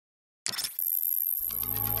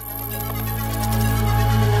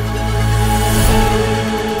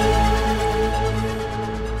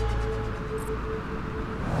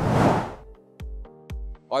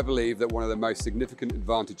I believe that one of the most significant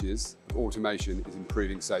advantages of automation is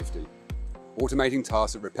improving safety. Automating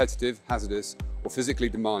tasks that are repetitive, hazardous, or physically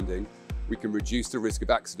demanding, we can reduce the risk of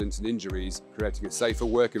accidents and injuries, creating a safer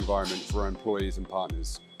work environment for our employees and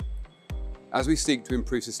partners. As we seek to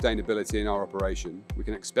improve sustainability in our operation, we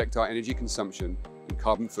can expect our energy consumption and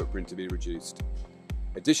carbon footprint to be reduced.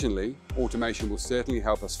 Additionally, automation will certainly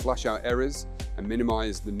help us flush out errors and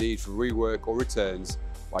minimise the need for rework or returns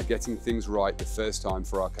by getting things right the first time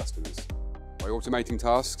for our customers. By automating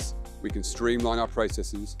tasks, we can streamline our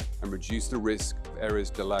processes and reduce the risk of errors,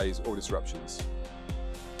 delays or disruptions.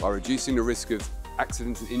 By reducing the risk of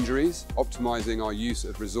accidents and injuries, optimising our use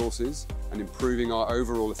of resources and improving our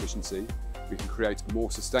overall efficiency, we can create a more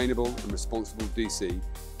sustainable and responsible DC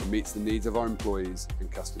that meets the needs of our employees and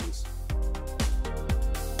customers.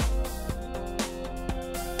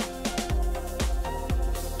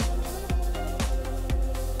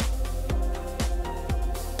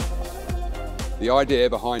 The idea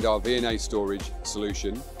behind our V&A storage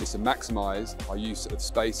solution is to maximise our use of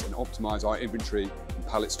space and optimise our inventory and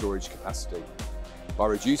pallet storage capacity. By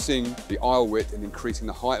reducing the aisle width and increasing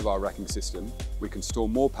the height of our racking system, we can store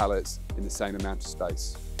more pallets in the same amount of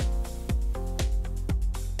space.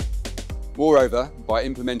 Moreover, by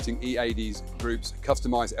implementing E80 Group's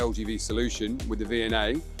customised LGV solution with the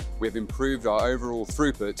V&A, we have improved our overall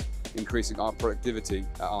throughput, increasing our productivity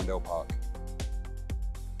at Ardnell Park.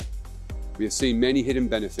 We have seen many hidden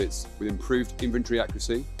benefits with improved inventory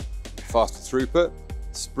accuracy, faster throughput,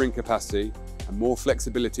 sprint capacity, and more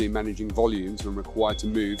flexibility in managing volumes when required to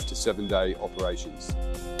move to 7-day operations.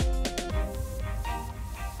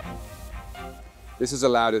 This has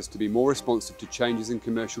allowed us to be more responsive to changes in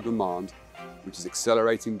commercial demand, which is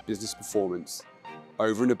accelerating business performance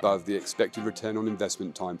over and above the expected return on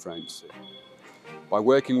investment timeframes. By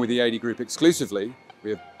working with the E80 Group exclusively, we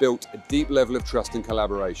have built a deep level of trust and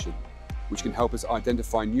collaboration, which can help us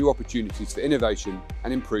identify new opportunities for innovation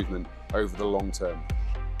and improvement over the long term.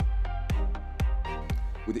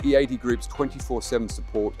 With the E80 Group's 24/7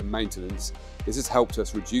 support and maintenance, this has helped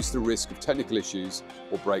us reduce the risk of technical issues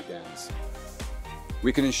or breakdowns.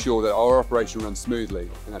 We can ensure that our operation runs smoothly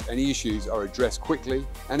and that any issues are addressed quickly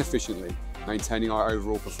and efficiently, maintaining our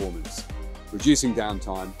overall performance, reducing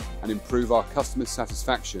downtime and improve our customer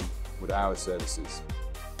satisfaction with our services.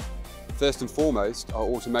 First and foremost, our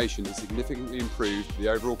automation has significantly improved the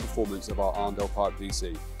overall performance of our Ardnell Park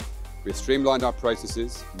DC. We have streamlined our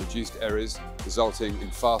processes and reduced errors, resulting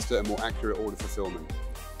in faster and more accurate order fulfillment.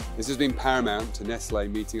 This has been paramount to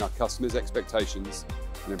Nestlé meeting our customers' expectations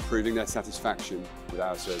and improving their satisfaction with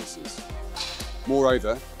our services.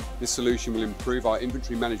 Moreover, this solution will improve our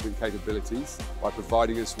inventory management capabilities by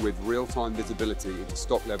providing us with real-time visibility into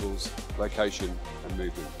stock levels, location and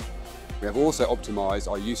movement. We have also optimised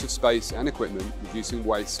our use of space and equipment, reducing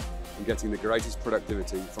waste and getting the greatest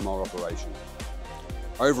productivity from our operation.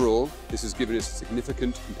 Overall, this has given us a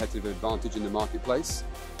significant competitive advantage in the marketplace.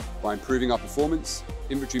 By improving our performance,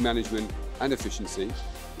 inventory management and efficiency,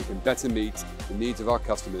 we can better meet the needs of our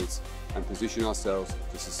customers and position ourselves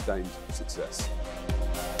for sustained success.